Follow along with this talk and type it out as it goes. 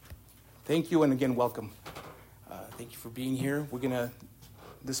Thank you, and again, welcome. Thank you for being here.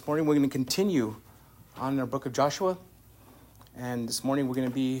 This morning we're gonna continue on our book of Joshua, and this morning we're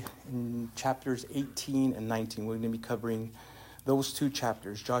gonna be in chapters 18 and 19. We're gonna be covering those two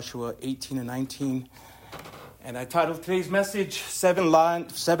chapters, Joshua 18 and 19. And I titled today's message, Seven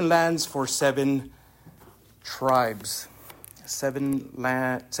Lands for Seven Tribes. Seven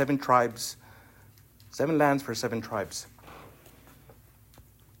tribes. 7 lands for 7 tribes.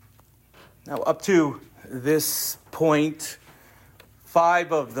 Now, up to this point,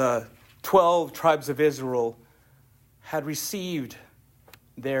 5 of the 12 tribes of Israel had received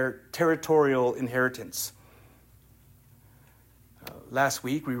their territorial inheritance. Last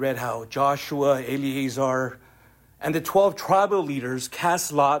week, we read how Joshua, Eleazar, and the 12 tribal leaders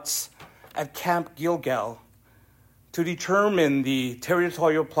cast lots at Camp Gilgal to determine the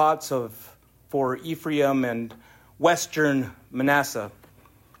territorial plots for Ephraim and western Manasseh.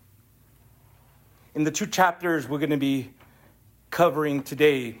 In the 2 chapters we're going to be covering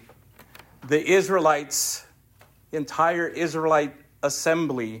today, the Israelites, the entire Israelite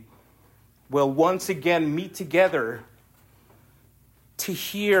assembly, will once again meet together to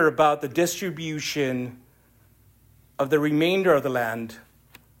hear about the distribution of the remainder of the land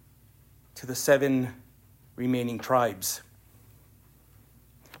to the 7 remaining tribes.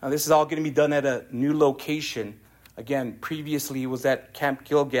 Now, this is all going to be done at a new location. Again, previously it was at Camp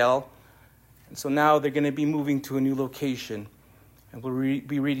Gilgal. And so now they're going to be moving to a new location. And we'll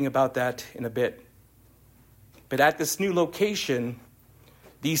be reading about that in a bit. But at this new location,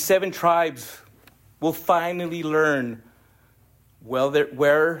 these 7 tribes will finally learn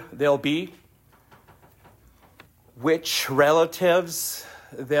where they'll be, which relatives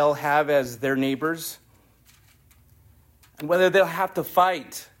they'll have as their neighbors, and whether they'll have to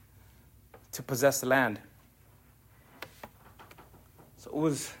fight to possess the land. So it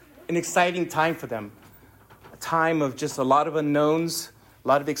was an exciting time for them. A time of just a lot of unknowns, a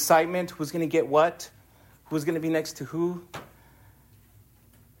lot of excitement. Who's going to get what? Who's going to be next to who?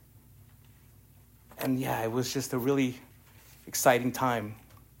 And yeah, it was just a really exciting time.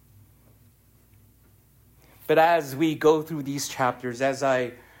 But as we go through these chapters, as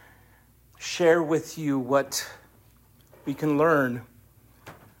I share with you what we can learn,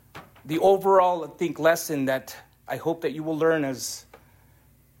 the overall, I think, lesson that I hope that you will learn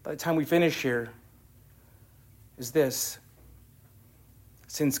by the time we finish here is this.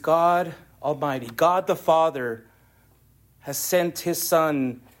 Since God Almighty, God the Father, has sent his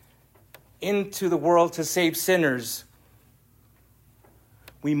Son into the world to save sinners,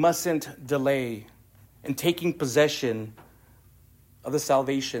 we mustn't delay in taking possession of the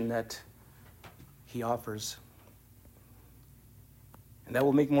salvation that he offers. And that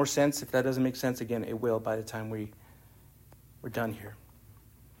will make more sense. If that doesn't make sense, again, it will by the time we're done here.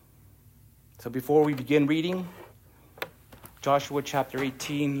 So before we begin reading Joshua chapter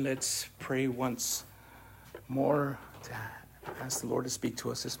 18, let's pray once more to ask the Lord to speak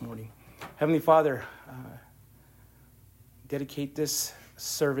to us this morning. Heavenly Father, dedicate this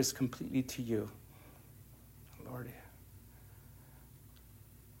service completely to you. Lord,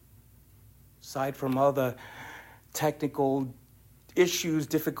 aside from all the technical issues,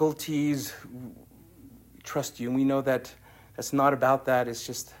 difficulties, we trust you. And we know that that's not about that. It's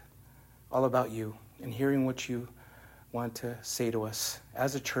just all about you and hearing what you want to say to us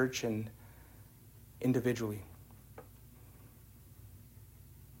as a church and individually.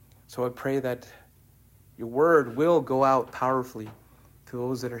 So I pray that your word will go out powerfully to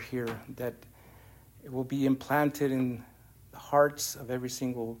those that are here, that it will be implanted in the hearts of every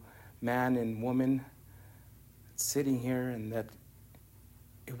single man and woman that's sitting here, and that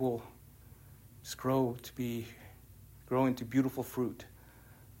it will just grow into beautiful fruit.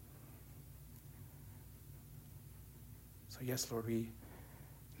 So yes, Lord, we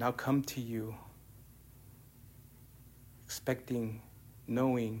now come to you expecting,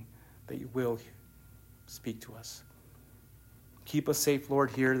 knowing that you will speak to us. Keep us safe, Lord,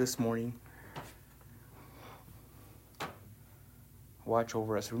 here this morning. Watch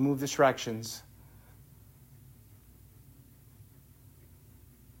over us. Remove distractions.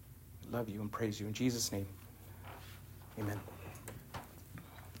 Love you and praise you. In Jesus' name, amen.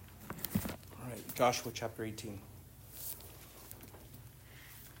 All right, Joshua chapter 18.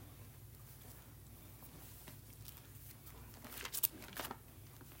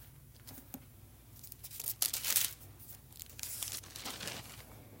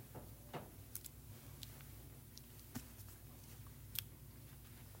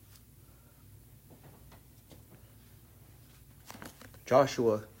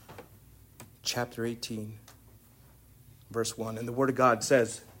 Joshua chapter 18, verse 1. And the word of God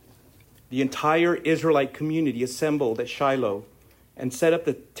says, the entire Israelite community assembled at Shiloh and set up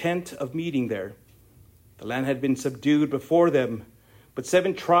the tent of meeting there. The land had been subdued before them, but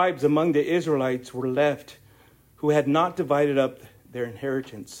 7 tribes among the Israelites were left who had not divided up their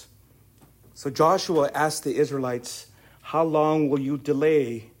inheritance. So Joshua asked the Israelites, "How long will you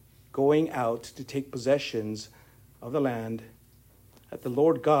delay going out to take possessions of the land that the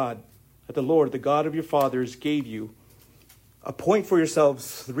Lord, the God of your fathers, gave you? Appoint for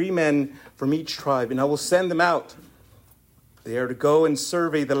yourselves 3 men from each tribe, and I will send them out. They are to go and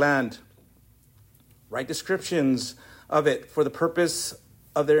survey the land, write descriptions of it for the purpose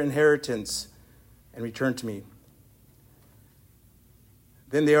of their inheritance, and return to me.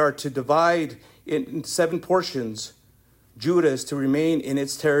 Then they are to divide it in 7 portions. Judah is to remain in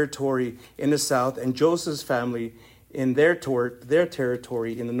its territory in the south, and Joseph's family in their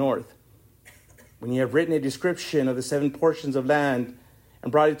territory in the north. When you have written a description of the 7 portions of land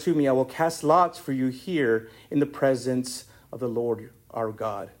and brought it to me, I will cast lots for you here in the presence of the Lord our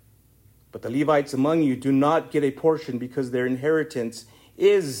God. But the Levites among you do not get a portion, because their inheritance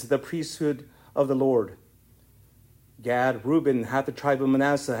is the priesthood of the Lord. Gad, Reuben, half the tribe of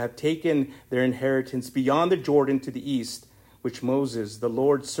Manasseh have taken their inheritance beyond the Jordan to the east, which Moses, the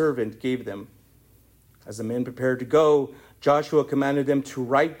Lord's servant, gave them." As the men prepared to go, Joshua commanded them to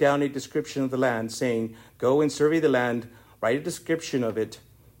write down a description of the land, saying, "Go and survey the land, write a description of it,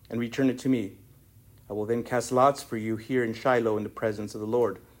 and return it to me. I will then cast lots for you here in Shiloh in the presence of the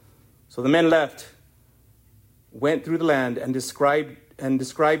Lord." So the men left, went through the land, and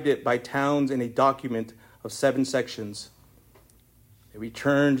described it by towns in a document of 7 sections. They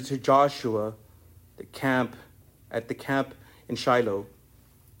returned to Joshua at the camp in Shiloh.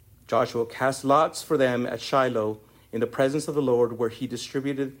 Joshua cast lots for them at Shiloh in the presence of the Lord, where he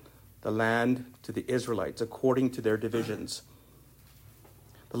distributed the land to the Israelites according to their divisions.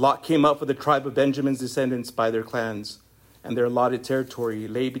 The lot came up for the tribe of Benjamin's descendants by their clans, and their allotted territory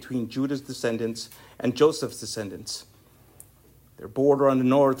lay between Judah's descendants and Joseph's descendants. Their border on the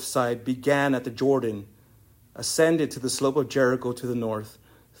north side began at the Jordan, ascended to the slope of Jericho to the north,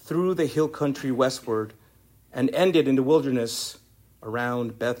 through the hill country westward, and ended in the wilderness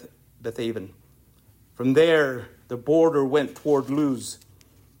around Bethaven. From there, the border went toward Luz,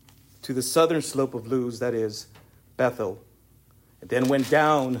 to the southern slope of Luz, that is, Bethel. It then went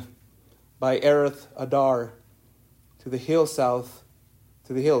down by Ereth Adar to the hills south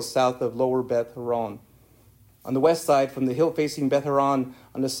of Lower Beth Horon. On the west side, from the hill facing Beth Horon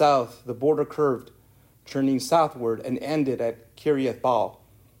on the south, the border curved, turning southward, and ended at Kiriath Baal,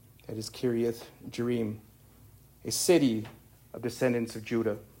 that is Kiriath Jearim, a city of descendants of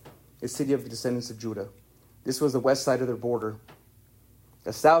Judah. This was the west side of their border.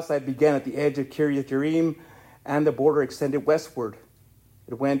 The south side began at the edge of Kiriath Jearim, and the border extended westward.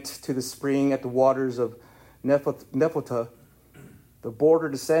 It went to the spring at the waters of Nephtah. The border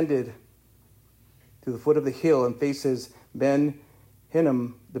descended to the foot of the hill and faces Ben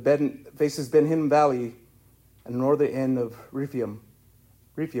Hinnom Valley and the northern end of Rephaim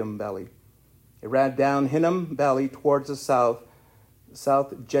Valley. It ran down Hinnom Valley towards the south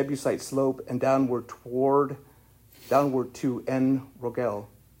Jebusite slope, and downward to En Rogel.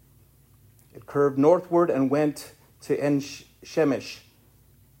 It curved northward and went to En Shemesh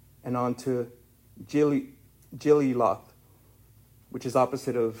and on to Gileloth, which is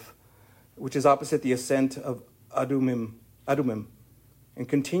opposite the ascent of Adumim, and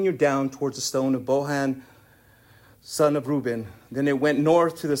continued down towards the stone of Bohan, son of Reuben. Then it went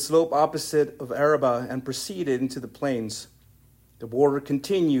north to the slope opposite of Arabah and proceeded into the plains. The border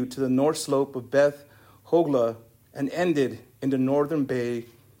continued to the north slope of Beth Hoglah and ended in the northern bay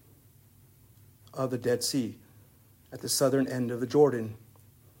of the Dead Sea at the southern end of the Jordan.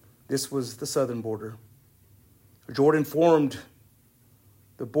 This was the southern border. The Jordan formed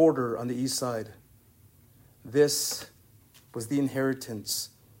the border on the east side. This was the inheritance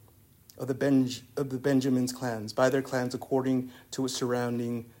of the Benjamin's clans, by their clans according to its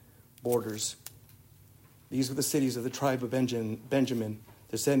surrounding borders. These were the cities of the tribe of Benjamin,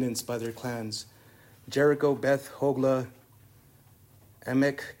 descendants by their clans: Jericho, Beth Hoglah,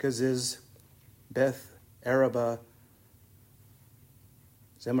 Emek Keziz, Beth Arabah,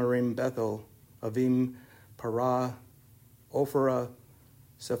 Zemarim, Bethel, Avim, Parah, Ophrah,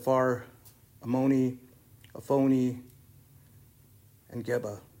 Sephar, Ammoni, Aphoni, and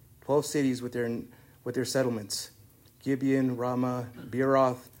Geba. 12 cities with their settlements: Gibeon, Ramah,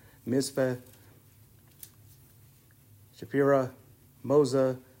 Beeroth, Mizpeh, Shapirah,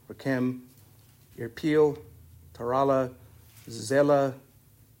 Moza, Rechem, Irpeel, Tarala, Zela,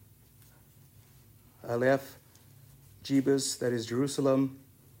 Aleph, Jebus, that is Jerusalem,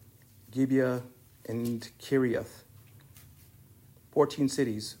 Gibeah, and Kiriath. 14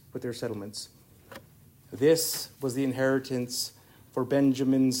 cities with their settlements. This was the inheritance for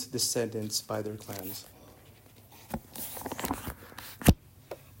Benjamin's descendants by their clans.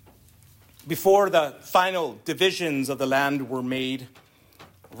 Before the final divisions of the land were made,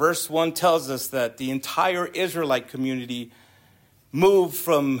 verse 1 tells us that the entire Israelite community moved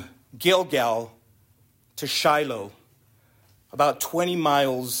from Gilgal to Shiloh, about 20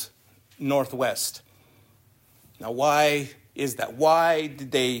 miles northwest. Now, why is that? Why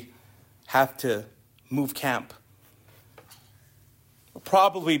did they have to move camp?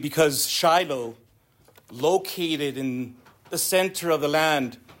 Probably because Shiloh, located in the center of the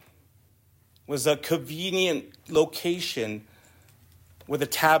land, was a convenient location where the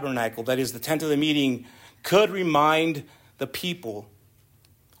tabernacle, that is the tent of the meeting, could remind the people,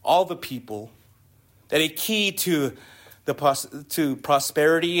 all the people, that a key to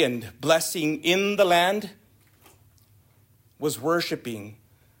prosperity and blessing in the land was worshiping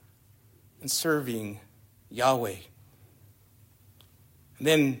and serving Yahweh. And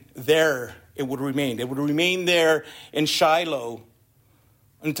then there it would remain. It would remain there in Shiloh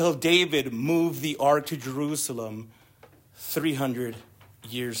until David moved the ark to Jerusalem 300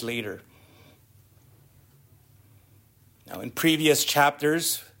 years later. Now, in previous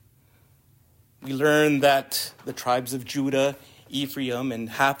chapters, we learned that the tribes of Judah, Ephraim, and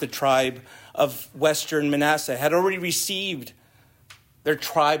half the tribe of western Manasseh had already received their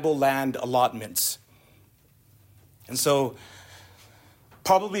tribal land allotments. And so,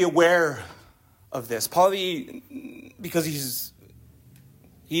 probably aware of this, probably because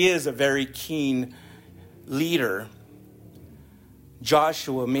he is a very keen leader,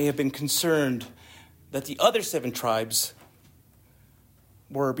 Joshua may have been concerned that the other 7 tribes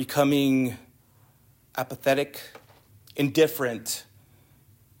were becoming apathetic, indifferent,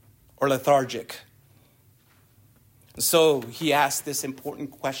 or lethargic. And so he asked this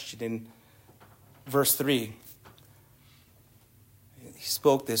important question in verse 3. He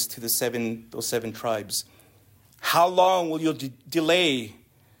spoke this to those 7 tribes. How long will you delay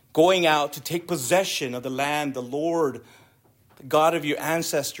going out to take possession of the land the Lord, the God of your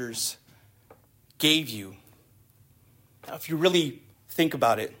ancestors, gave you? Now, if you really think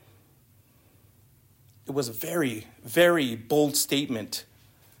about it, it was a very, very bold statement.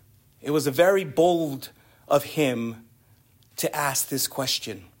 It was a very bold of him to ask this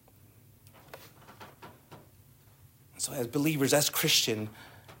question. So as believers, as a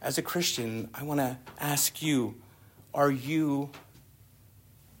Christian, I want to ask you, are you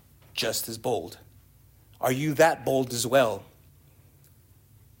just as bold? Are you that bold as well?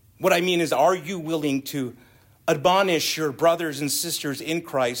 What I mean is, are you willing to admonish your brothers and sisters in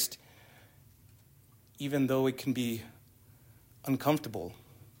Christ, even though it can be uncomfortable?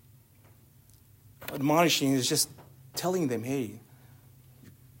 Admonishing is just telling them, hey,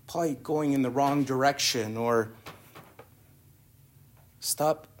 you're probably going in the wrong direction, or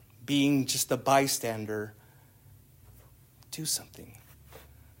stop being just a bystander. Do something.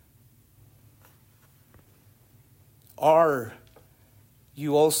 Are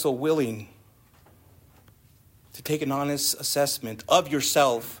you also willing to take an honest assessment of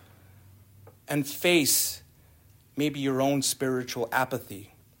yourself and face maybe your own spiritual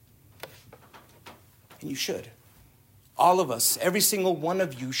apathy? And you should. All of us, every single one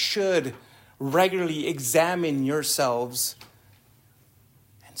of you, should regularly examine yourselves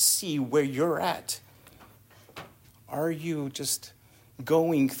and see where you're at. Are you just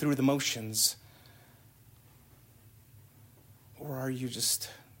going through the motions? Or are you just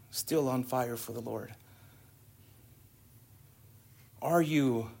still on fire for the Lord? Are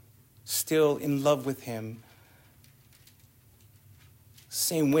you still in love with him?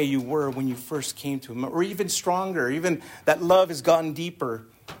 Same way you were when you first came to him, or even stronger. Even that love has gotten deeper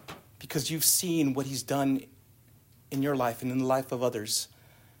because you've seen what he's done in your life and in the life of others.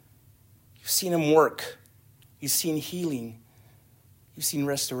 You've seen him work. You've seen healing. You've seen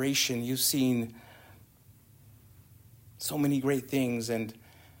restoration. You've seen so many great things, and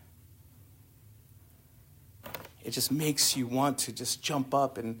it just makes you want to just jump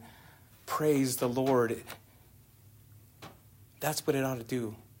up and praise the Lord. That's what it ought to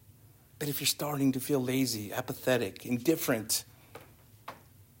do. But if you're starting to feel lazy, apathetic, indifferent,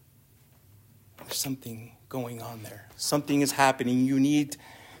 there's something going on there. Something is happening. You need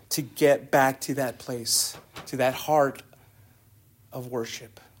to get back to that place, to that heart of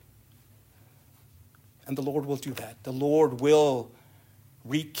worship. And the Lord will do that. The Lord will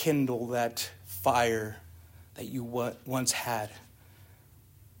rekindle that fire that you once had.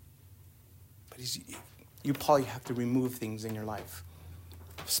 But you probably have to remove things in your life.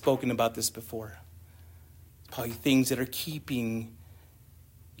 I've spoken about this before. Probably things that are keeping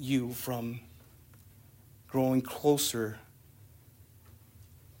you from growing closer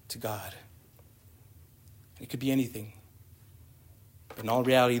to God. It could be anything. But in all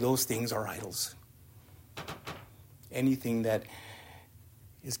reality, those things are idols. Anything that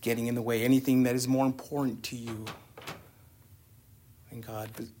is getting in the way, anything that is more important to you than God.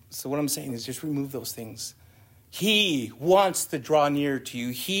 So what I'm saying is just remove those things. He wants to draw near to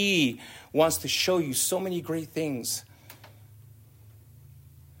you. He wants to show you so many great things.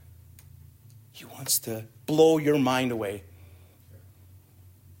 He wants to blow your mind away.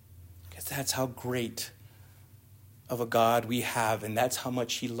 Because that's how great of a God we have, and that's how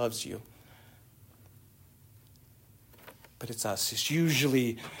much he loves you. But it's us. It's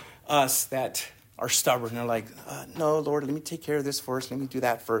usually us that are stubborn. They're like, no, Lord, let me take care of this first. Let me do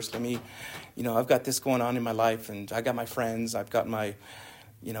that first. Let me, I've got this going on in my life, and I got my friends. I've got my,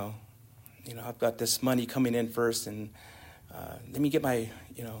 I've got this money coming in first, and let me get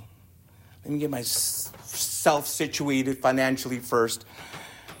myself situated financially first.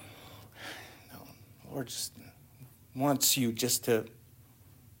 No, Lord just wants you just to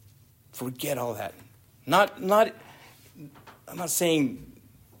forget all that. I'm not saying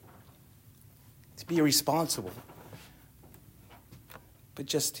to be irresponsible, but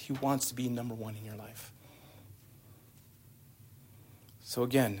just he wants to be number one in your life. So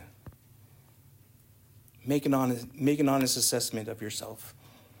again, make an honest assessment of yourself.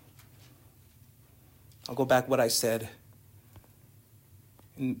 I'll go back what I said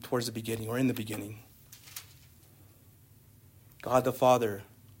towards the beginning, or in the beginning. God the Father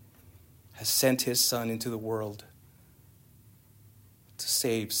has sent his Son into the world to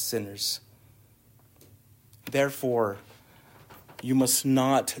save sinners. Therefore, you must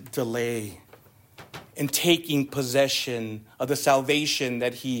not delay in taking possession of the salvation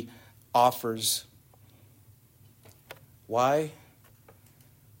that he offers. Why?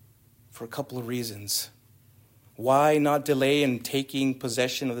 For a couple of reasons. Why not delay in taking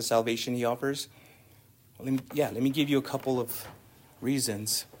possession of the salvation he offers? Well, let me give you a couple of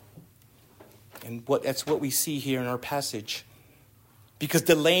reasons. And that's what we see here in our passage. Because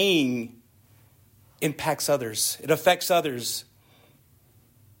delaying impacts others. It affects others.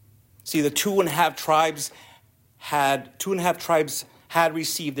 See, the 2.5 tribes had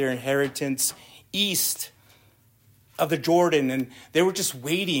received their inheritance east of the Jordan, and they were just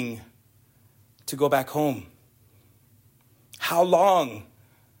waiting to go back home. How long?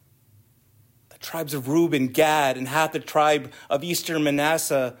 The tribes of Reuben, Gad, and half the tribe of eastern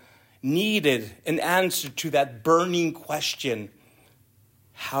Manasseh needed an answer to that burning question.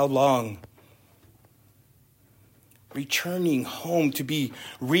 How long? Returning home to be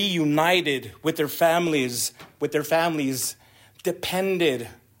reunited with their families depended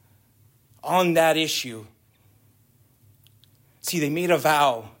on that issue. See, they made a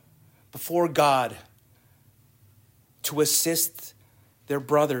vow before God to assist their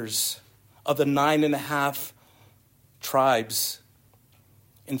brothers of the 9.5 tribes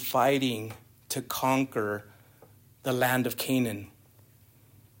in fighting to conquer the land of Canaan.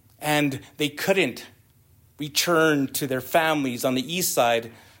 And they couldn't return to their families on the east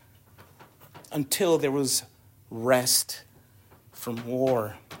side until there was rest from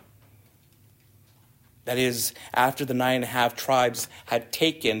war. That is, after the 9.5 tribes had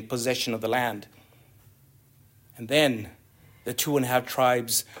taken possession of the land. And then the 2.5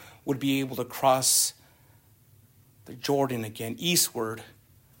 tribes would be able to cross the Jordan again, eastward,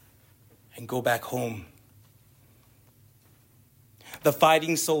 and go back home. The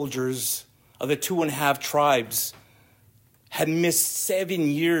fighting soldiers of the 2.5 tribes had missed 7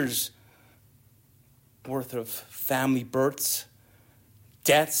 years worth of family births,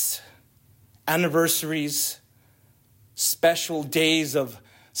 deaths, anniversaries, special days of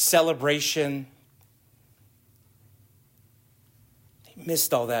celebration. They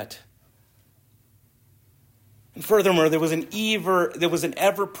missed all that. And furthermore, there was an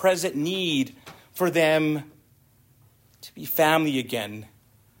ever-present need for them to be family again,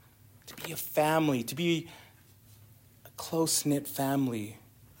 to be a family, to be a close-knit family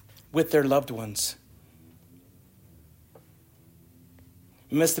with their loved ones.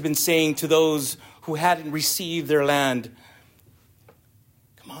 He must have been saying to those who hadn't received their land,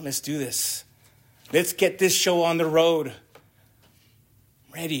 come on, let's do this. Let's get this show on the road.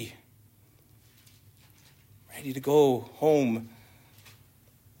 I'm ready to go home.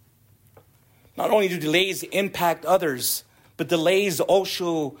 Not only do delays impact others, but delays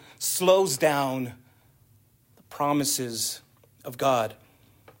also slows down the promises of God.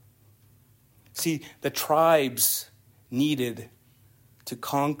 See, the tribes needed to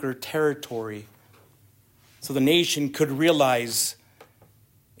conquer territory so the nation could realize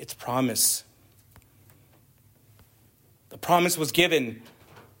its promise. The promise was given,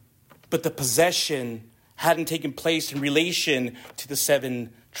 but the possession hadn't taken place in relation to the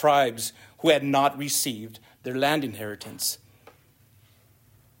 7 tribes who had not received their land inheritance.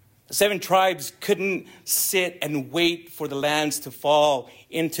 The 7 tribes couldn't sit and wait for the lands to fall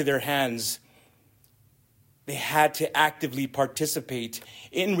into their hands. They had to actively participate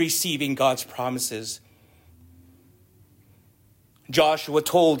in receiving God's promises. Joshua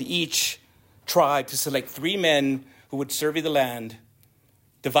told each tribe to select 3 men who would survey the land,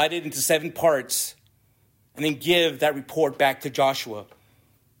 divide it into 7 parts, and then give that report back to Joshua.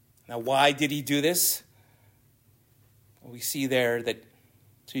 Now, why did he do this? Well, we see there that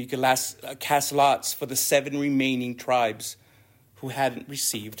so you could cast lots for the 7 remaining tribes who hadn't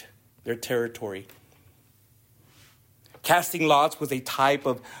received their territory. Casting lots was a type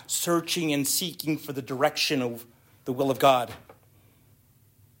of searching and seeking for the direction of the will of God.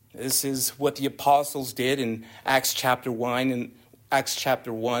 This is what the apostles did in Acts chapter 1 in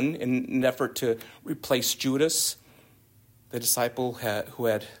an effort to replace Judas, the disciple who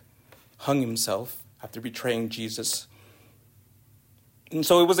had hung himself after betraying Jesus. And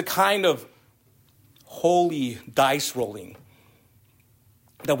so it was a kind of holy dice rolling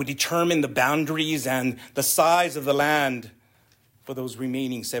that would determine the boundaries and the size of the land for those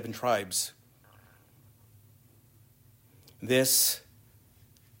remaining 7 tribes. This,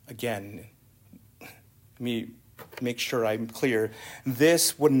 again, let me make sure I'm clear.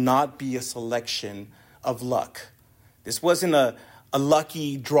 This would not be a selection of luck. This wasn't a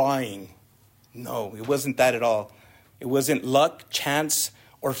lucky drawing. No, it wasn't that at all. It wasn't luck, chance,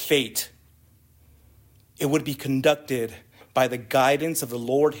 or fate. It would be conducted by the guidance of the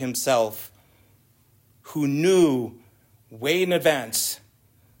Lord himself, who knew way in advance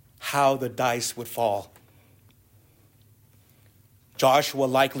how the dice would fall. Joshua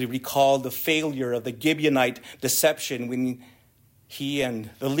likely recalled the failure of the Gibeonite deception when he and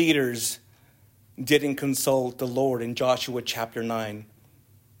the leaders didn't consult the Lord in Joshua chapter 9.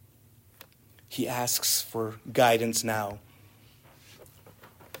 He asks for guidance now.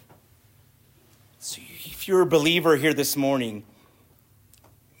 So if you're a believer here this morning,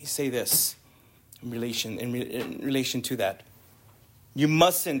 let me say this in relation to that. You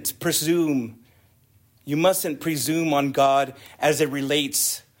mustn't presume on God as it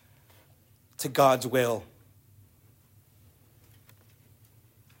relates to God's will.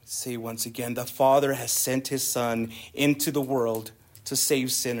 Say once again, the Father has sent his Son into the world to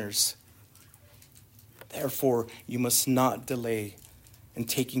save sinners. Therefore, you must not delay in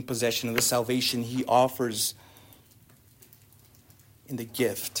taking possession of the salvation he offers in the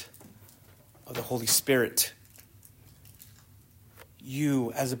gift of the Holy Spirit.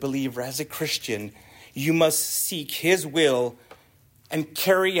 You, as a believer, as a Christian, you must seek his will and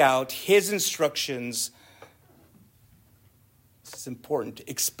carry out his instructions. This is important,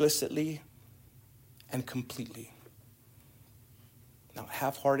 explicitly and completely. Not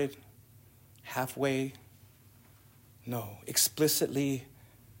half-hearted, halfway. No, explicitly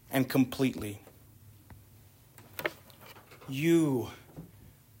and completely. You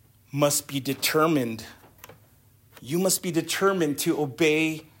must be determined. You must be determined to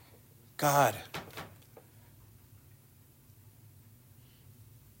obey God.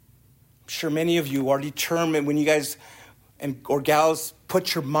 I'm sure many of you are determined when you guys or gals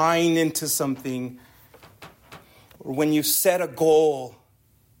put your mind into something, or when you set a goal,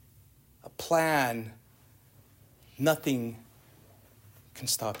 a plan, nothing can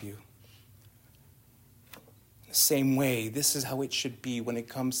stop you. In the same way, this is how it should be when it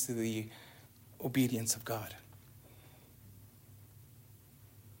comes to the obedience of God.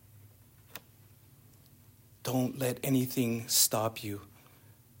 Don't let anything stop you.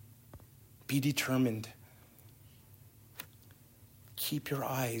 Be determined. Keep your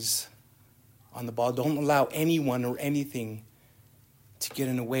eyes on the ball. Don't allow anyone or anything to get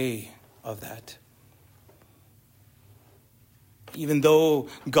in the way of that. Even though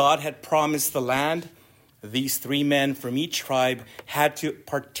God had promised the land, these 3 men from each tribe had to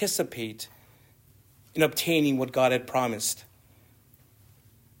participate in obtaining what God had promised.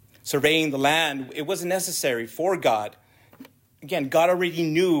 Surveying the land, it wasn't necessary for God. Again, God already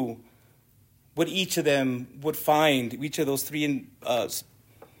knew what each of them would find, each of those 3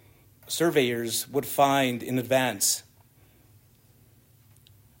 surveyors would find in advance.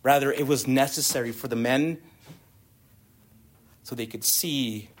 Rather, it was necessary for the men so they could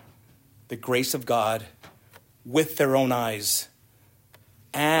see the grace of God with their own eyes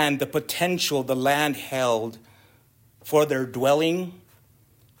and the potential the land held for their dwelling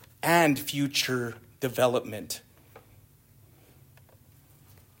and future development.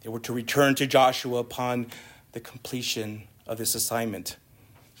 They were to return to Joshua upon the completion of this assignment.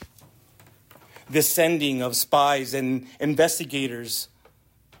 This sending of spies and investigators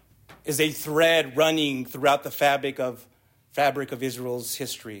is a thread running throughout the fabric of Israel's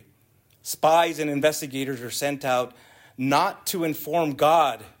history. Spies and investigators are sent out not to inform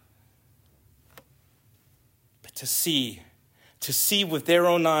God, but to see with their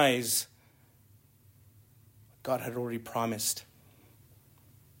own eyes what God had already promised.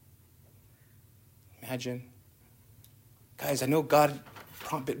 Imagine. Guys, I know God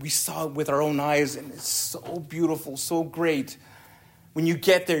promised, we saw it with our own eyes, and it's so beautiful, so great. When you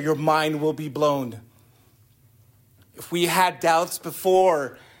get there, your mind will be blown. If we had doubts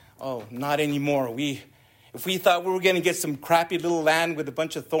before, not anymore. If we thought we were going to get some crappy little land with a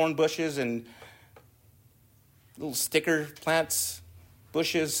bunch of thorn bushes and little sticker plants,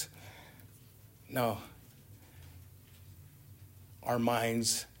 bushes, no. Our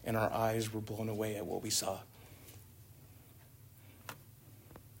minds and our eyes were blown away at what we saw.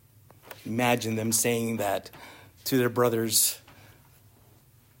 Imagine them saying that to their brothers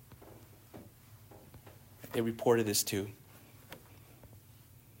they reported this to.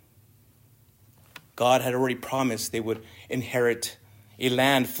 God had already promised they would inherit a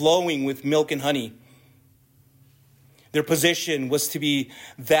land flowing with milk and honey. Their position was to be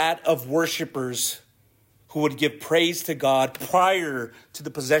that of worshipers who would give praise to God prior to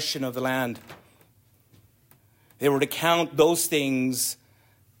the possession of the land. They were to count those things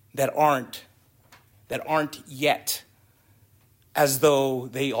that aren't yet as though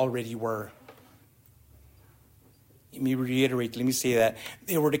they already were. Let me say that.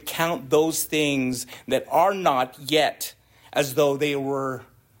 They were to count those things that are not yet as though they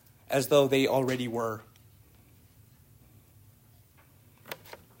already were.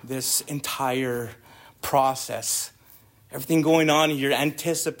 This entire process, everything going on here,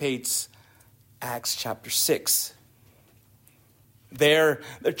 anticipates Acts chapter 6. There,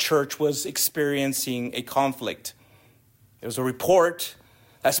 the church was experiencing a conflict. There was a report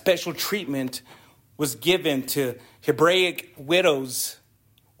that special treatment was given to Hebraic widows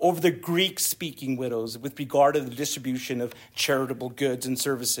over the Greek-speaking widows with regard to the distribution of charitable goods and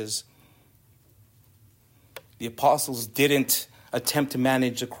services. The apostles didn't attempt to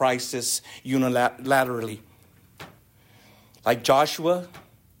manage the crisis unilaterally. Like Joshua,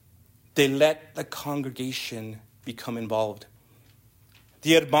 they let the congregation become involved.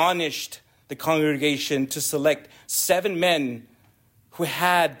 They admonished the congregation to select 7 men who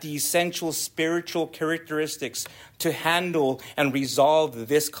had the essential spiritual characteristics to handle and resolve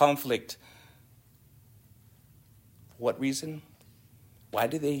this conflict. For what reason? Why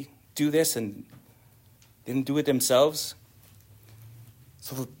did they do this and didn't do it themselves?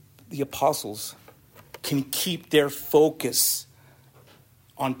 So the apostles can keep their focus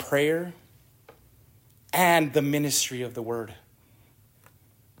on prayer and the ministry of the word.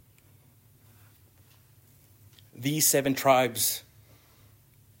 These 7 tribes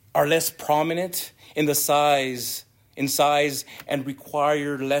are less prominent in size and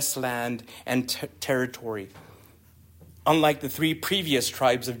require less land and territory, unlike the 3 previous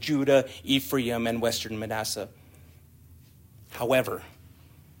tribes of Judah, Ephraim, and western Manasseh. However,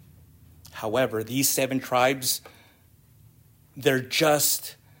 these 7 tribes, they're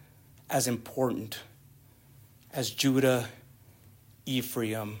just as important as Judah,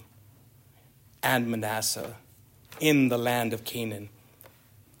 Ephraim, and Manasseh in the land of Canaan.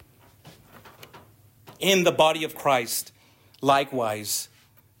 In the body of Christ, likewise,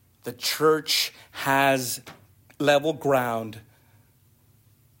 the church has level ground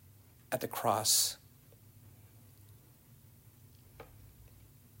at the cross.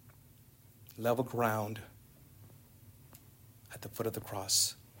 Level ground at the foot of the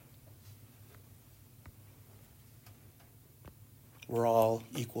cross. We're all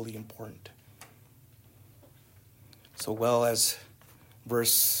equally important. So well as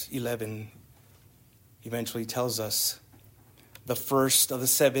verse 11 eventually tells us, the first of the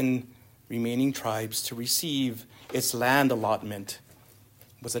 7 remaining tribes to receive its land allotment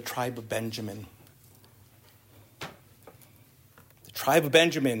was the tribe of Benjamin. The tribe of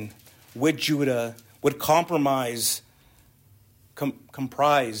Benjamin with Judah would comprise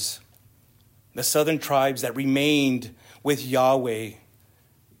the southern tribes that remained with Yahweh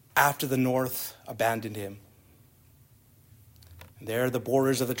after the north abandoned him. There, the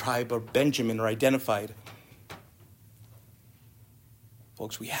borders of the tribe of Benjamin are identified.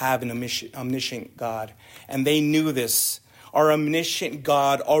 Folks, we have an omniscient God, and they knew this. Our omniscient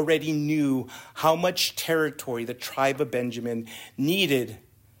God already knew how much territory the tribe of Benjamin needed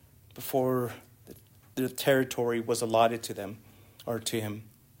before the territory was allotted to them or to him.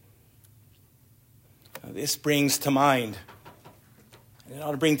 Now, this brings to mind, and it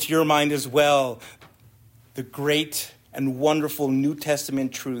ought to bring to your mind as well, the great and wonderful New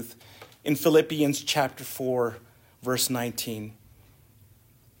Testament truth in Philippians chapter 4, verse 19.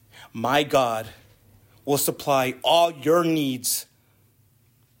 My God will supply all your needs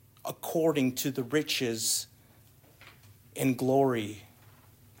according to the riches in glory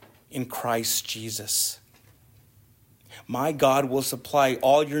in Christ Jesus. My God will supply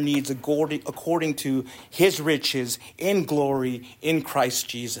all your needs according to his riches in glory in Christ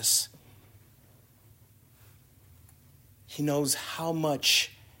Jesus. He knows how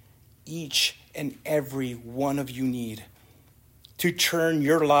much each and every one of you need to turn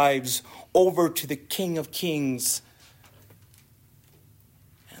your lives over to the King of Kings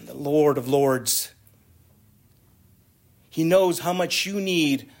and the Lord of Lords. He knows how much you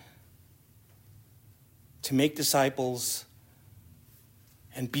need to make disciples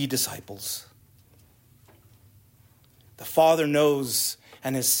and be disciples. The Father knows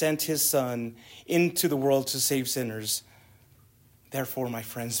and has sent his Son into the world to save sinners. Therefore, my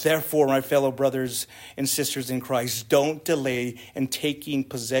friends, therefore, my fellow brothers and sisters in Christ, don't delay in taking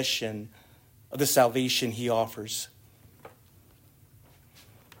possession of the salvation he offers.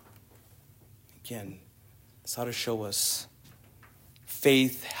 Again, this ought to show us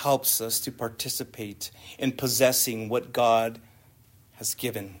faith helps us to participate in possessing what God has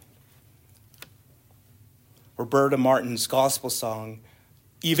given. Roberta Martin's gospel song,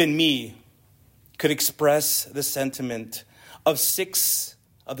 Even Me, could express the sentiment of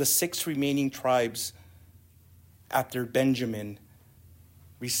the six remaining tribes after Benjamin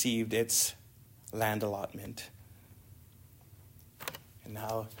received its land allotment. And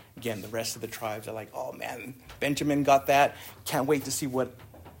now, again, the rest of the tribes are like, oh man, Benjamin got that. Can't wait to see what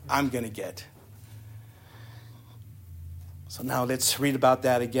I'm going to get. So now let's read about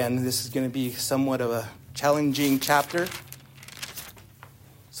that again. This is going to be somewhat of a challenging chapter.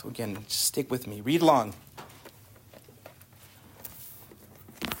 So again, just stick with me. Read along.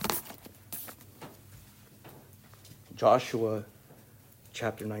 Joshua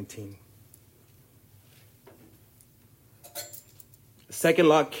chapter 19. The second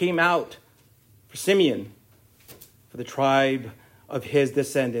lot came out for Simeon, for the tribe of his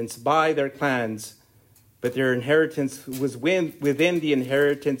descendants, by their clans, but their inheritance was within the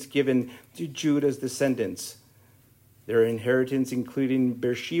inheritance given to Judah's descendants. Their inheritance including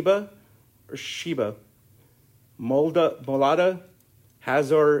Beersheba, or Sheba, Molada,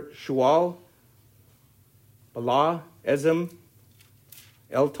 Hazar Shual, Bala, Ezem,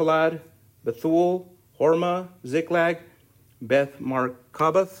 Eltolad, Bethul, Hormah, Ziklag, Beth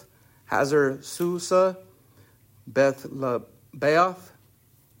Markaboth, Hazar Susa, Beth Baoth,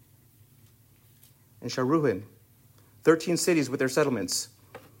 and Sharuhin. 13 cities with their settlements.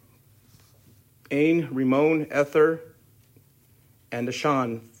 Ain, Rimmon, Ether, and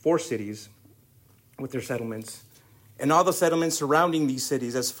Ashan, 4 cities with their settlements. And all the settlements surrounding these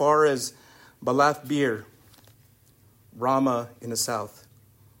cities as far as Balath Beer, Ramah in the south.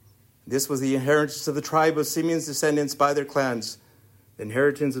 This was the inheritance of the tribe of Simeon's descendants by their clans. The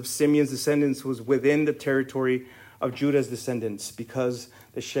inheritance of Simeon's descendants was within the territory of Judah's descendants because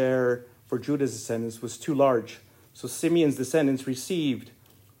the share for Judah's descendants was too large. So Simeon's descendants received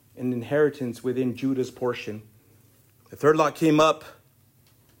an inheritance within Judah's portion. The third lot came up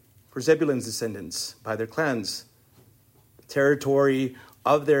for Zebulun's descendants by their clans. The territory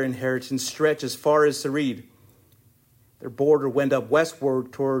of their inheritance stretched as far as Sarid. Their border went up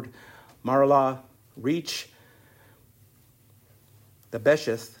westward toward Maralah, reached the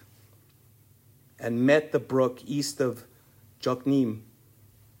Besheth, and met the brook east of Jokneam.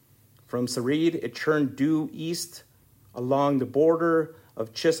 From Sarid, it turned due east along the border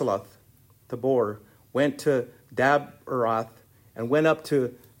of Chisloth, Tabor, went to Daberath, and went up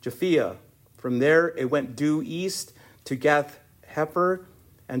to Japhia. From there, it went due east to Gath Hefer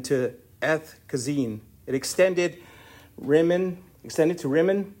and to Eth Kazin. It extended to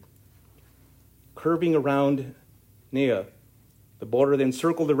Rimmon, curving around Nea. The border then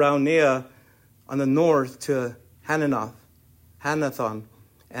circled around Nea on the north to Hanathon,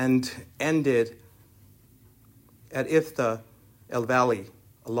 and ended at Iftha El Valley,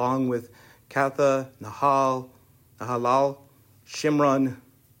 along with Katha, Nahalal, Shimron,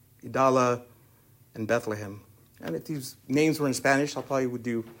 Idala, and Bethlehem. And if these names were in Spanish, I probably would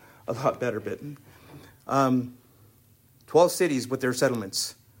do a lot better. But 12 cities with their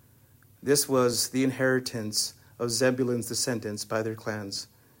settlements. This was the inheritance of Zebulun's descendants by their clans.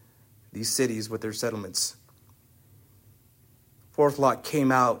 These cities with their settlements. Fourth lot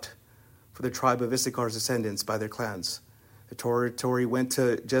came out for the tribe of Issachar's descendants by their clans. The territory went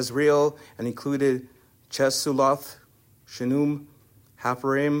to Jezreel and included Chesuloth, Shinum,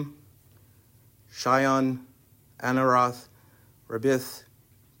 Hapharaim, Shion, Anaroth, Rabith,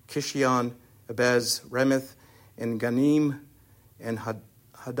 Kishion, Abez, Remeth, and Ganim, and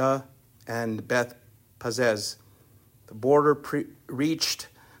Haddah, and Beth Pazez. The border reached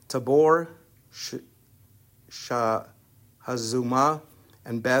Tabor, Shahazumah,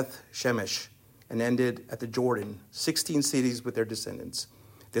 and Beth Shemesh, and ended at the Jordan, 16 cities with their descendants.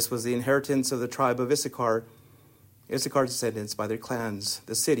 This was the inheritance of the tribe of Issachar's descendants by their clans,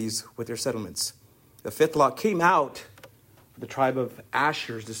 the cities with their settlements. The fifth lot came out of the tribe of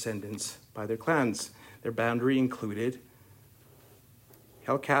Asher's descendants by their clans. Their boundary included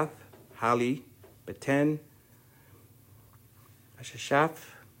Helkath, Hali, Beten, Ashashaph,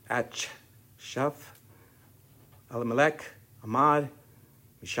 Achshaph, Elimelech, Amad,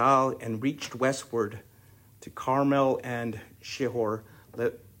 Mishal, and reached westward to Carmel and Shihor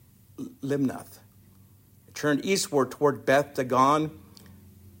Limnath. It turned eastward toward Beth Dagon,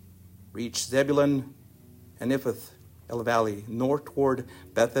 reached Zebulun and Iphath El Valley, north toward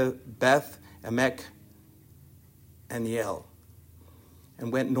Beth Emek and Yel,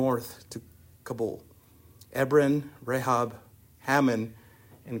 and went north to Kabul, Ebron, Rehob, Hammon,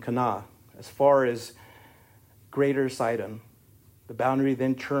 and Kanah, as far as Greater Sidon. The boundary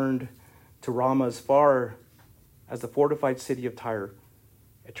then turned to Ramah as far as the fortified city of Tyre.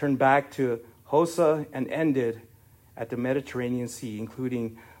 It turned back to Hosa and ended at the Mediterranean Sea,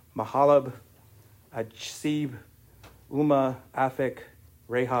 including Mahalab, Achsib, Umah, Aphek,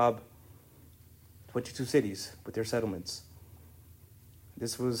 Rehob, 22 cities with their settlements.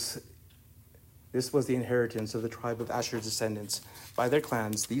 This was the inheritance of the tribe of Asher's descendants by their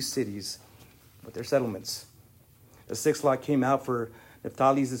clans, these cities with their settlements. The sixth lot came out for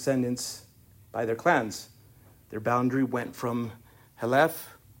Naphtali's descendants by their clans. Their boundary went from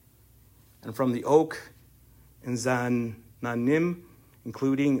Heleph and from the oak in Zananim,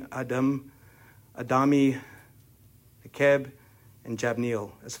 including Adami, Nekeb, and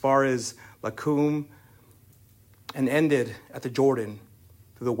Jabneel, as far as Lakum, and ended at the Jordan.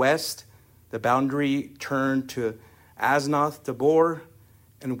 To the west, the boundary turned to Aznoth Tabor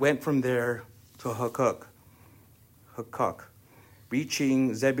and went from there to Hukok,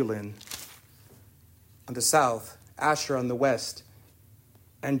 reaching Zebulun on the south, Asher on the west,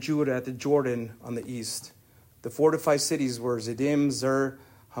 and Judah at the Jordan on the east. The fortified cities were Ziddim, Zer,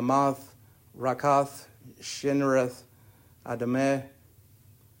 Hamath, Rakath, Shinnereth, Adamah,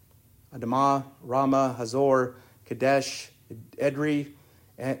 Ramah, Hazor, Kadesh, Edrei,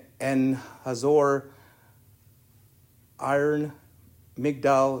 and Hazor, Iron,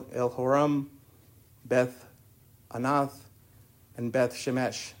 Migdal, El-Horam, Beth Anath, and Beth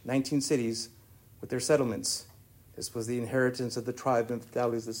Shemesh, 19 cities with their settlements. This was the inheritance of the tribe of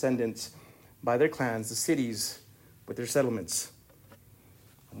Naphtali's descendants by their clans, the cities with their settlements.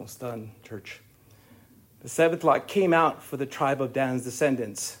 Almost done, church. The seventh lot came out for the tribe of Dan's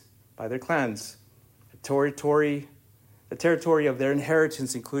descendants by their clans. The territory of their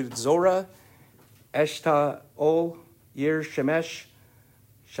inheritance included Zorah, Eshtaol, Ir Shemesh,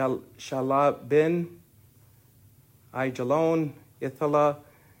 Shalabin, Aijalon, Ithala,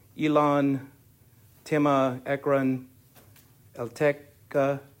 Elon, Timah, Ekron,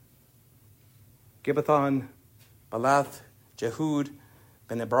 Eltekah, Gibbethon, Balath, Jehud,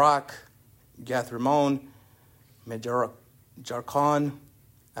 Benebarak, Gath-Rimmon, Jarkon,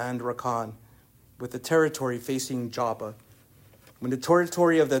 and Rakan, with the territory facing Joppa. When the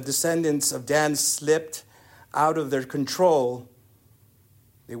territory of the descendants of Dan slipped out of their control,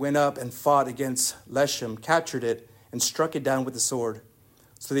 they went up and fought against Leshem, captured it, and struck it down with the sword.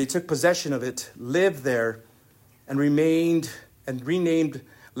 So they took possession of it, lived there, and renamed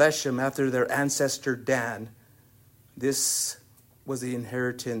Leshem after their ancestor Dan. This was the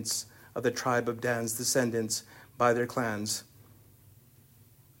inheritance of the tribe of Dan's descendants by their clans,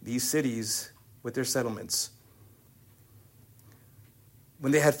 these cities with their settlements.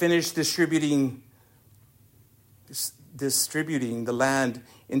 When they had finished distributing the land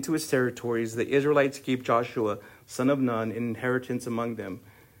into its territories, the Israelites gave Joshua, son of Nun, an inheritance among them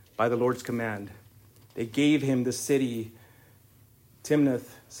by the Lord's command. They gave him the city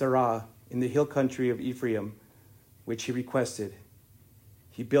Timnath Serah in the hill country of Ephraim, which he requested.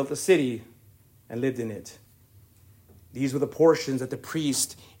 He built a city and lived in it. These were the portions that the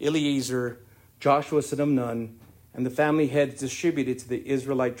priest Eleazar, Joshua son of Nun, and the family heads distributed to the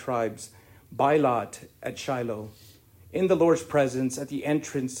Israelite tribes by lot at Shiloh, in the Lord's presence at the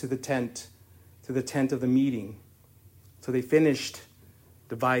entrance to the tent of the meeting. So they finished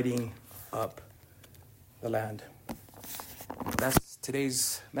dividing up the land. That's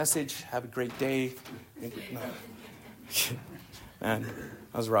today's message. Have a great day. Man,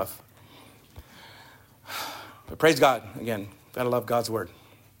 that was rough. But praise God. Again, gotta love God's word.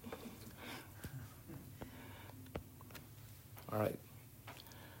 All right.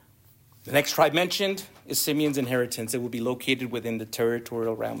 The next tribe mentioned is Simeon's inheritance. It will be located within the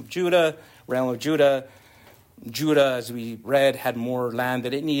territorial realm of Judah. Judah, as we read, had more land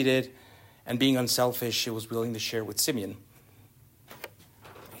than it needed, and being unselfish, it was willing to share with Simeon.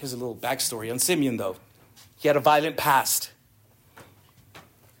 Here's a little backstory on Simeon, though. He had a violent past.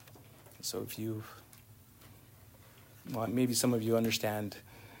 So maybe some of you understand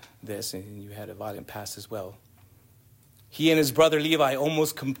this, and you had a violent past as well. He and his brother Levi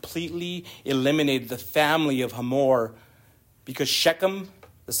almost completely eliminated the family of Hamor because Shechem,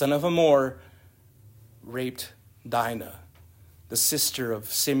 the son of Hamor, raped Dinah, the sister of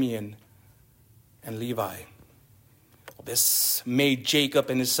Simeon and Levi. This made Jacob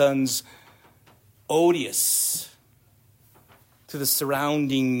and his sons odious to the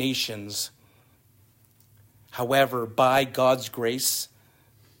surrounding nations. However, by God's grace,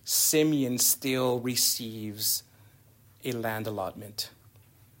 Simeon still receives a land allotment.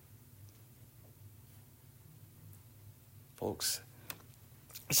 Folks,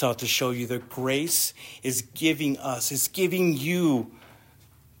 I sought to show you that grace is giving you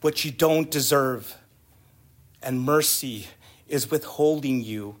what you don't deserve. And mercy is withholding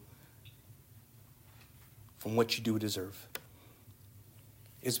you from what you do deserve.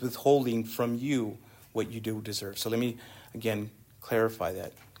 Is withholding from you what you do deserve. So let me, again, clarify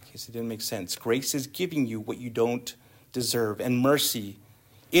that in case it didn't make sense. Grace is giving you what you don't deserve. And mercy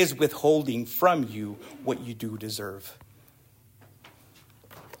is withholding from you what you do deserve.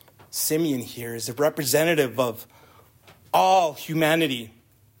 Simeon here is a representative of all humanity.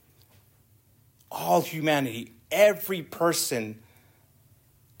 All humanity. Every person,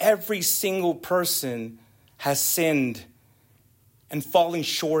 every single person has sinned and fallen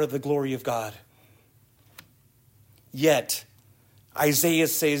short of the glory of God. Yet, Isaiah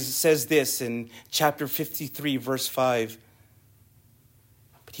says this in chapter 53, verse 5.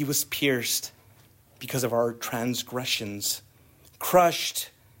 But he was pierced because of our transgressions, crushed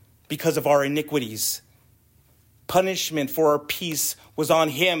because of our iniquities. Punishment for our peace was on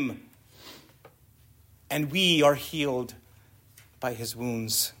him, and we are healed by his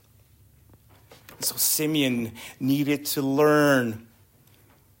wounds. So Simeon needed to learn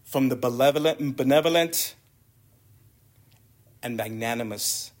from the benevolent and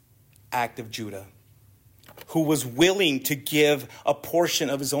magnanimous act of Judah, who was willing to give a portion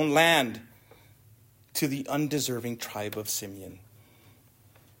of his own land to the undeserving tribe of Simeon.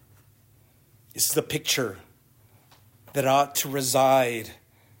 This is a picture that ought to reside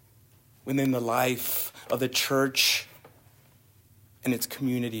within the life of the church and its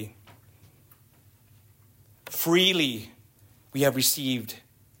community. Freely we have received,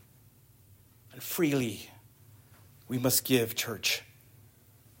 and freely we must give, church.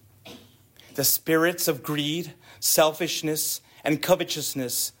 The spirits of greed, selfishness, and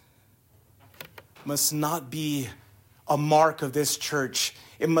covetousness must not be a mark of this church.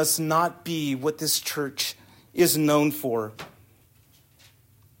 It must not be what this church is known for.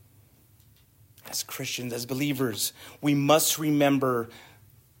 As Christians, as believers, we must remember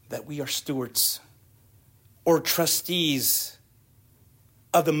that we are stewards or trustees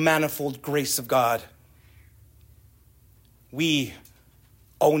of the manifold grace of God. We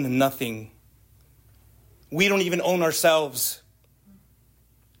own nothing. We don't even own ourselves.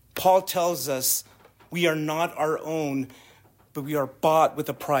 Paul tells us we are not our own, but we are bought with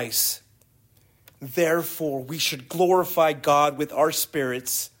a price. Therefore, we should glorify God with our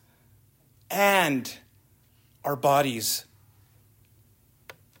spirits and our bodies,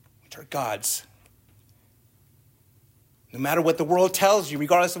 which are God's. No matter what the world tells you,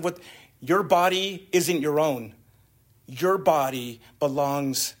 regardless of what, your body isn't your own. Your body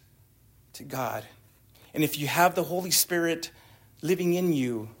belongs to God. And if you have the Holy Spirit living in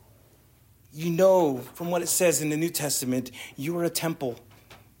you, you know from what it says in the New Testament, you are a temple.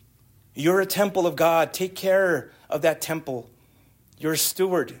 You're a temple of God. Take care of that temple. You're a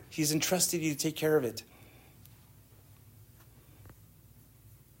steward. He's entrusted you to take care of it.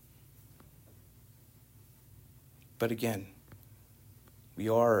 But again, we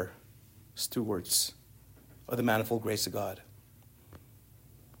are stewards of the manifold grace of God.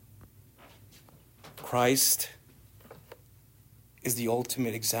 Christ is the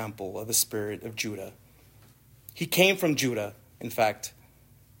ultimate example of the spirit of Judah. He came from Judah, in fact.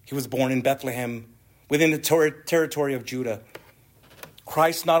 He was born in Bethlehem, within the territory of Judah.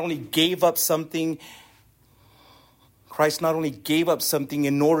 Christ not only gave up something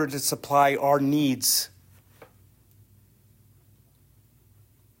in order to supply our needs.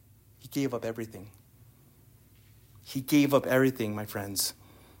 He gave up everything. He gave up everything, my friends.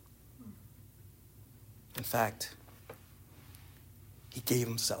 In fact, he gave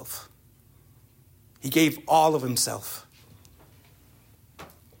himself. He gave all of himself.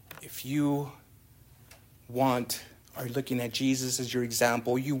 If you are looking at Jesus as your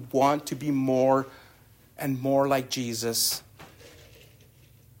example, you want to be more and more like Jesus,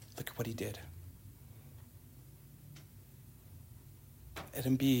 look at what he did. Let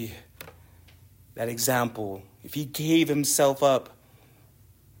him be that example. If he gave himself up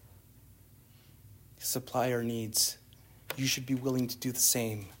to supply our needs, you should be willing to do the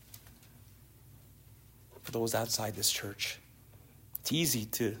same for those outside this church. It's easy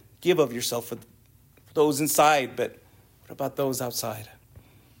to give of yourself for those inside, but what about those outside?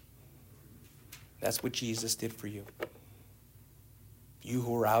 That's what Jesus did for you. You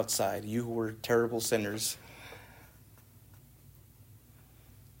who are outside, you who are terrible sinners,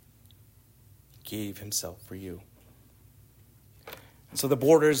 gave himself for you. And so the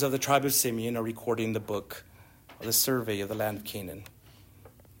borders of the tribe of Simeon are recording the book of the survey of the land of Canaan.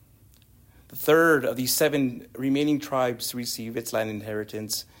 The third of these 7 remaining tribes to receive its land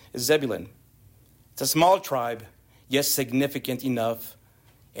inheritance is Zebulun. It's a small tribe, yet significant enough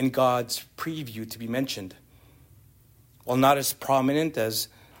in God's preview to be mentioned. While not as prominent as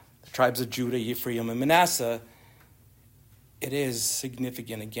the tribes of Judah, Ephraim, and Manasseh, it is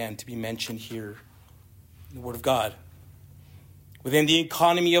significant again to be mentioned here in the Word of God. Within the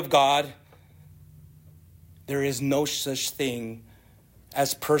economy of God, there is no such thing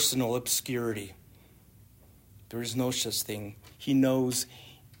as personal obscurity. There is no such thing. He knows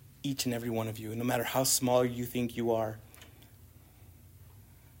each and every one of you, no matter how small you think you are.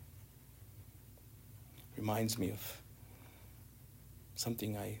 Reminds me of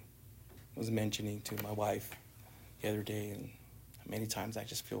something I was mentioning to my wife the other day, and many times I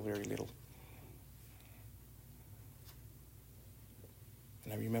just feel very little.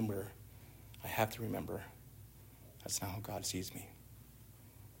 And I have to remember, that's not how God sees me.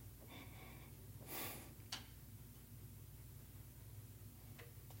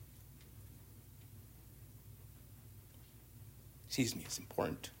 He sees me as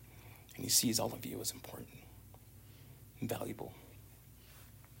important, and he sees all of you as important and valuable.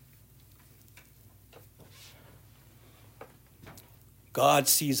 God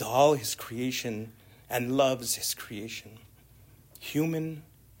sees all his creation and loves his creation, human,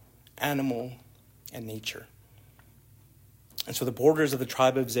 animal, and nature. And so the borders of the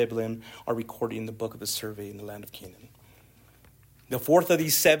tribe of Zebulun are recorded in the book of the survey in the land of Canaan. The fourth of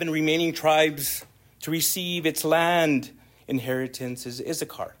these 7 remaining tribes to receive its land inheritance is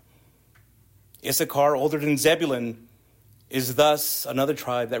Issachar. Issachar, older than Zebulun, is thus another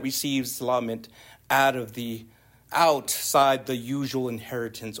tribe that receives allotment outside the usual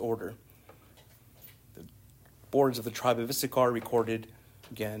inheritance order. The borders of the tribe of Issachar are recorded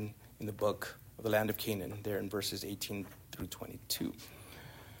again in the book of the land of Canaan, there in verses 18 through 22.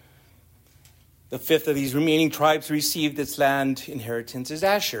 The fifth of these remaining tribes to receive its land inheritance is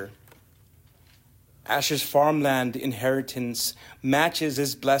Asher. Asher's farmland inheritance matches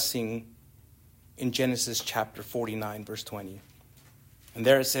his blessing in Genesis chapter 49, verse 20. And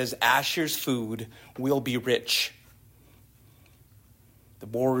there it says, Asher's food will be rich. The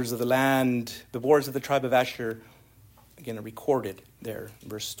borders of the tribe of Asher, again, are recorded there in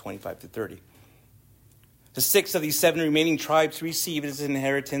verses 25 to 30. The sixth of these 7 remaining tribes to receive its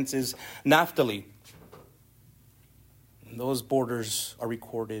inheritance is Naphtali. And those borders are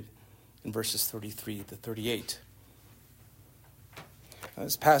recorded in verses 33 to 38. Now,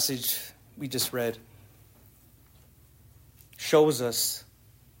 this passage we just read shows us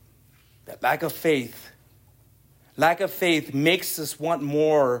that lack of faith makes us want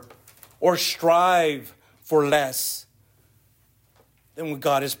more or strive for less than what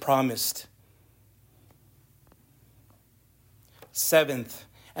God has promised. Seventh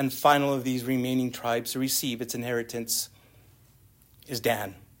and final of these remaining tribes to receive its inheritance is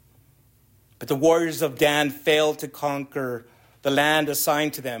Dan. But the warriors of Dan failed to conquer the land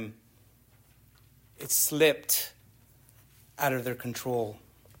assigned to them. It slipped out of their control.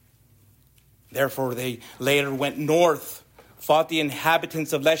 Therefore, they later went north, fought the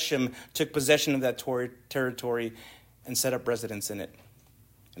inhabitants of Leshem, took possession of that territory, and set up residence in it.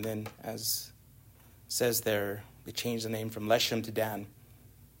 And then, as it says there, they changed the name from Leshem to Dan.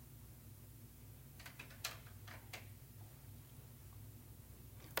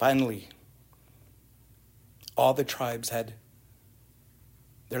 Finally, all the tribes had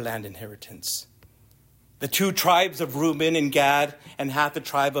their land inheritance. The 2 tribes of Reuben and Gad and half the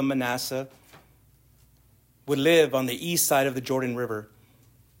tribe of Manasseh would live on the east side of the Jordan River.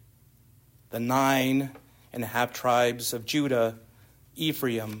 The 9.5 tribes of Judah,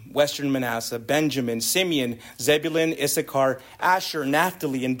 Ephraim, Western Manasseh, Benjamin, Simeon, Zebulun, Issachar, Asher,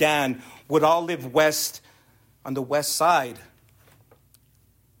 Naphtali, and Dan would all live west on the west side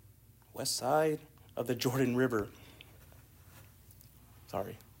of the Jordan River.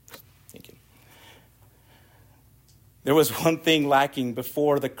 Sorry. Thank you. There was one thing lacking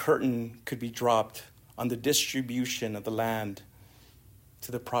before the curtain could be dropped on the distribution of the land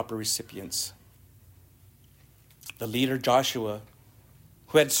to the proper recipients. The leader Joshua,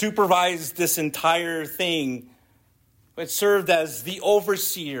 who had supervised this entire thing, who had served as the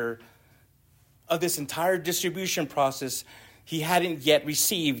overseer of this entire distribution process, he hadn't yet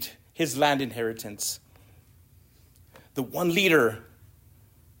received his land inheritance. The one leader,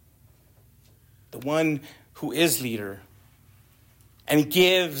 the one who is leader, and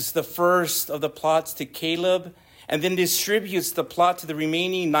gives the first of the plots to Caleb, and then distributes the plot to the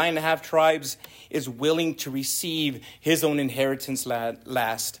remaining 9.5 tribes, is willing to receive his own inheritance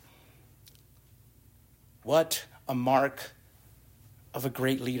last. What a mark of a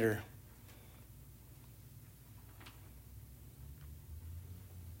great leader.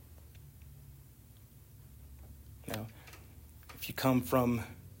 Now, if you come from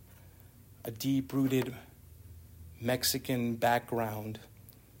a deep-rooted Mexican background,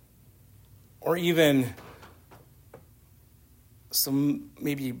 or even some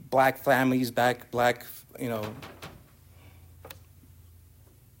maybe black families,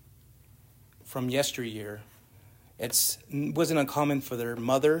 from yesteryear, it wasn't uncommon for their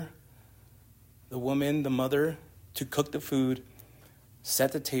mother, the mother, to cook the food,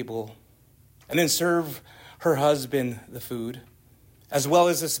 set the table, and then serve her husband the food, as well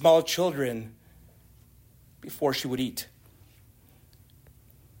as the small children, before she would eat.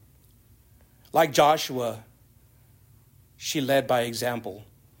 Like Joshua, she led by example.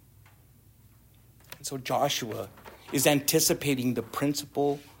 And so Joshua is anticipating the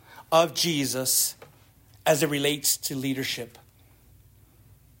principle of Jesus as it relates to leadership.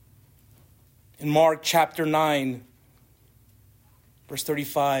 In Mark chapter 9, verse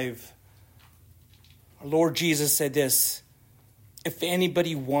 35, our Lord Jesus said this: "If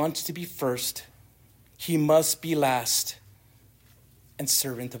anybody wants to be first, he must be last and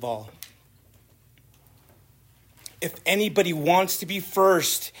servant of all." If anybody wants to be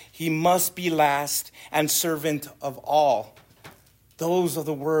first, he must be last and servant of all. Those are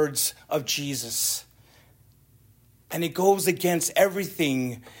the words of Jesus. And it goes against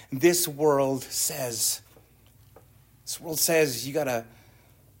everything this world says. This world says you got to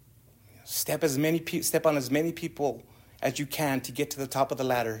step on as many people as you can to get to the top of the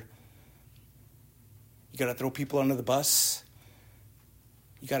ladder. You got to throw people under the bus.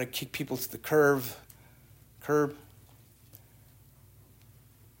 You got to kick people to the curb.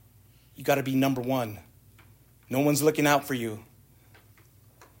 You got to be number one. No one's looking out for you.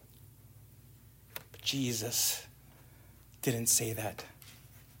 But Jesus didn't say that.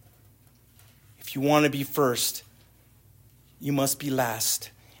 If you want to be first, you must be last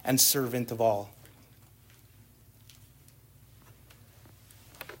and servant of all.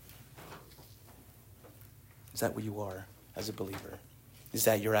 Is that what you are as a believer? Is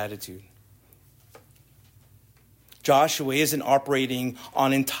that your attitude? Joshua isn't operating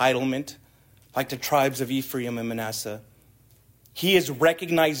on entitlement like the tribes of Ephraim and Manasseh. He is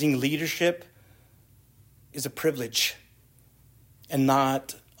recognizing leadership is a privilege and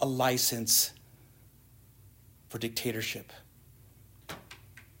not a license for dictatorship.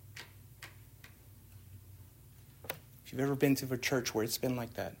 If you've ever been to a church where it's been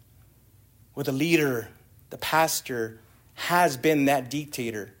like that, where the leader, the pastor, has been that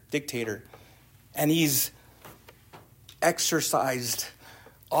dictator, and he's exercised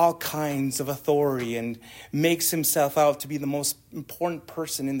all kinds of authority and makes himself out to be the most important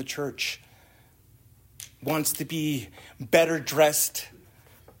person in the church, wants to be better dressed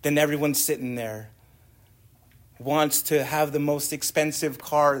than everyone sitting there, wants to have the most expensive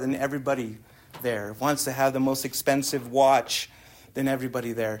car than everybody there, wants to have the most expensive watch than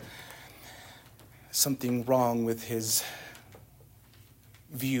everybody there. Something wrong with his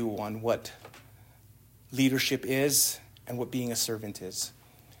view on what leadership is and what being a servant is.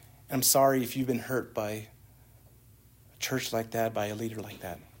 And I'm sorry if you've been hurt by a church like that, by a leader like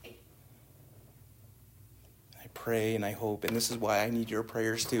that. I pray and I hope, and this is why I need your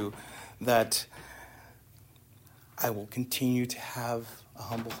prayers too, that I will continue to have a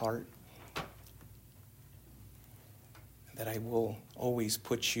humble heart, that I will always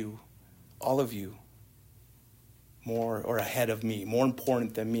put you, all of you, more or ahead of me, more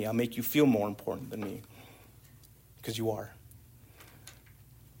important than me. I'll make you feel more important than me, because you are.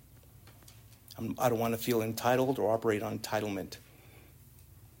 I don't want to feel entitled or operate on entitlement.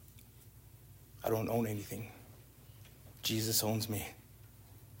 I don't own anything. Jesus owns me.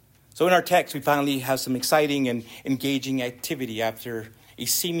 So in our text, we finally have some exciting and engaging activity after a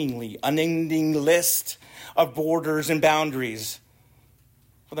seemingly unending list of borders and boundaries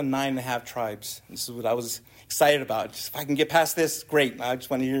for the 9.5 tribes. This is what I was excited about. Just, if I can get past this, great. I just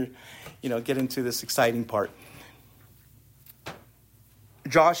want to hear, get into this exciting part.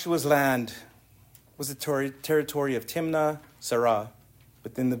 Joshua's land was the territory of Timnah, Serah,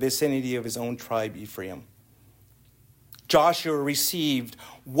 within the vicinity of his own tribe, Ephraim. Joshua received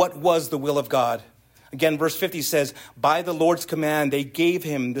what was the will of God. Again, verse 50 says, by the Lord's command, they gave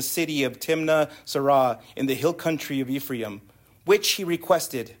him the city of Timnah, Serah, in the hill country of Ephraim, which he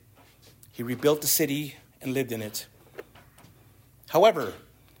requested. He rebuilt the city and lived in it. However,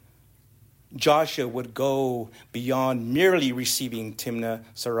 Joshua would go beyond merely receiving Timnah,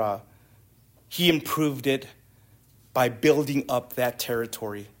 Serah. He improved it by building up that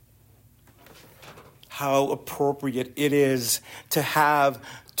territory. How appropriate it is to have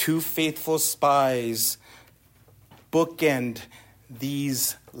two faithful spies bookend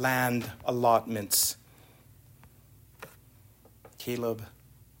these land allotments. Caleb,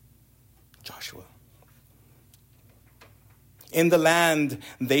 Joshua. In the land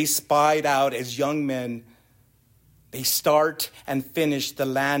they spied out as young men, they start and finish the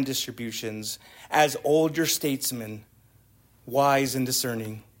land distributions as older statesmen, wise and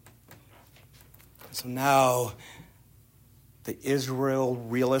discerning. So now the Israel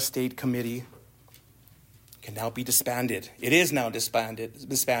Real Estate Committee can now be disbanded. It is now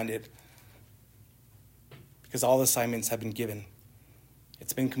disbanded because all assignments have been given.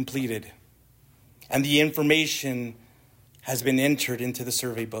 It's been completed. And the information has been entered into the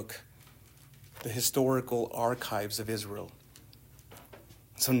survey book, the historical archives of Israel.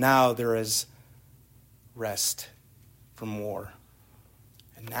 So now there is rest from war.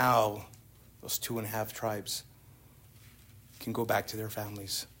 And now those 2.5 tribes can go back to their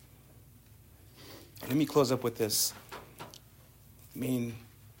families. Let me close up with this main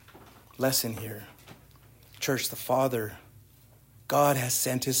lesson here. Church, the Father, God has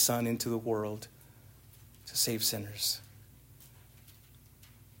sent his Son into the world to save sinners.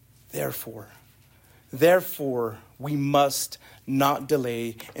 Therefore, we must not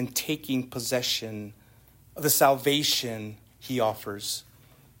delay in taking possession of the salvation he offers.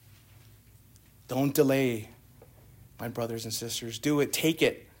 Don't delay, my brothers and sisters. Do it. Take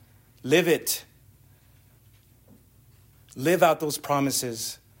it. Live it. Live out those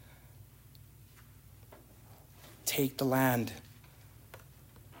promises. Take the land.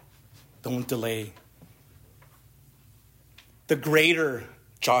 Don't delay. The greater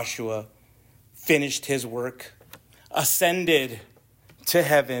Joshua finished his work, ascended to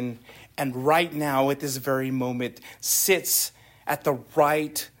heaven, and right now at this very moment sits at the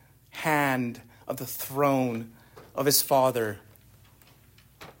right hand of the throne of his Father.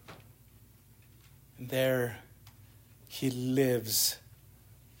 And there he lives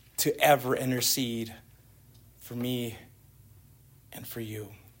to ever intercede for me and for you.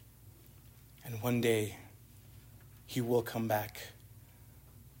 And one day he will come back.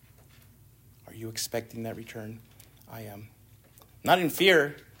 Are you expecting that return? I am. Not in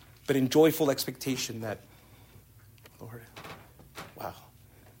fear, but in joyful expectation that, Lord, wow,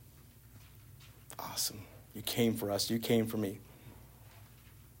 awesome. You came for us. You came for me.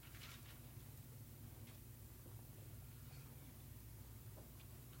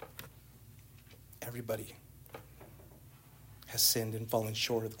 Everybody has sinned and fallen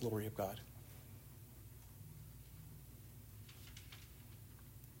short of the glory of God.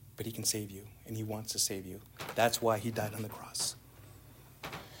 But he can save you, and he wants to save you. That's why he died on the cross.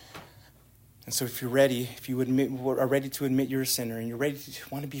 And so if you're ready, if you are ready to admit you're a sinner, and you're ready to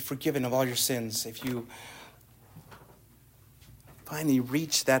want to be forgiven of all your sins, if you finally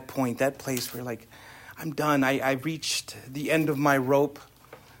reach that point, that place where you're like, I'm done. I reached the end of my rope.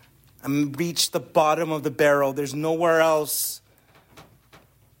 I'm reached the bottom of the barrel. There's nowhere else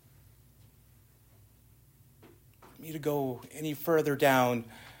for me to go any further down.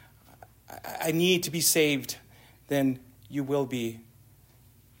 I need to be saved. Then you will be.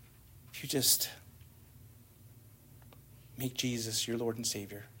 If you just make Jesus your Lord and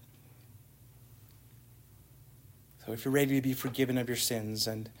Savior. So if you're ready to be forgiven of your sins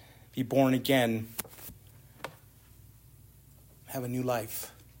and be born again, have a new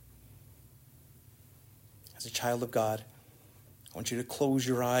life as a child of God, I want you to close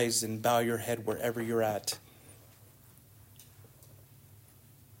your eyes and bow your head wherever you're at.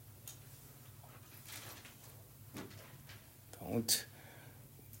 Don't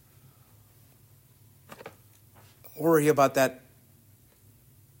worry about that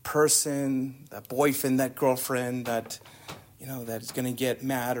person, that boyfriend, that girlfriend that that's going to get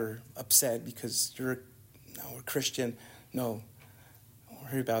mad or upset because you're a Christian. No, don't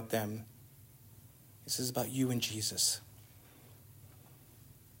worry about them. This is about you and Jesus.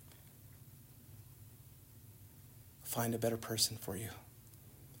 Find a better person for you.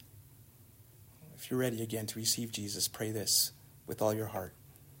 If you're ready again to receive Jesus, pray this with all your heart.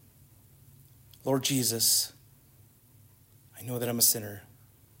 Lord Jesus, I know that I'm a sinner,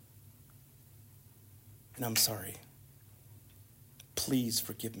 and I'm sorry. Please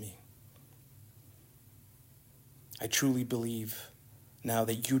forgive me. I truly believe now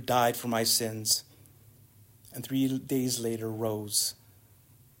that you died for my sins and 3 days later rose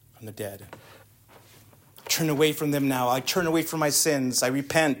from the dead. I turn away from them now. I turn away from my sins. I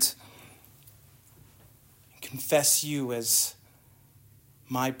repent and confess you as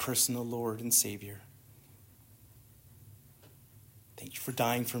my personal Lord and Savior. Thank you for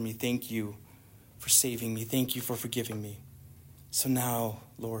dying for me. Thank you for saving me. Thank you for forgiving me. So now,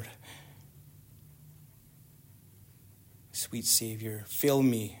 Lord, sweet Savior, fill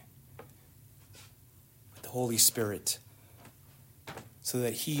me with the Holy Spirit so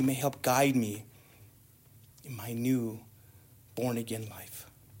that He may help guide me in my new born-again life.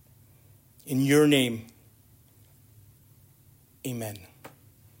 In your name, amen.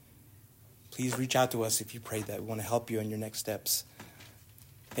 Please reach out to us if you prayed that. We want to help you in your next steps.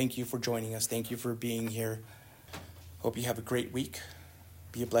 Thank you for joining us. Thank you for being here. Hope you have a great week.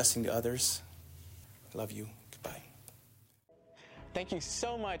 Be a blessing to others. I love you. Goodbye. Thank you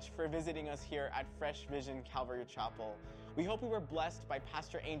so much for visiting us here at Fresh Vision Calvary Chapel. We hope we were blessed by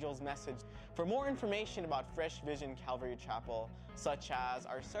Pastor Angel's message. For more information about Fresh Vision Calvary Chapel, such as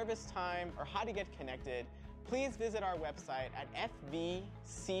our service time or how to get connected, please visit our website at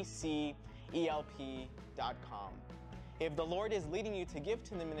fvccelp.com. If the Lord is leading you to give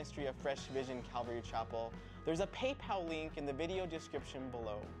to the ministry of Fresh Vision Calvary Chapel, there's a PayPal link in the video description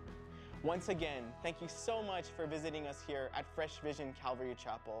below. Once again, thank you so much for visiting us here at Fresh Vision Calvary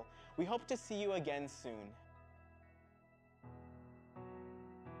Chapel. We hope to see you again soon.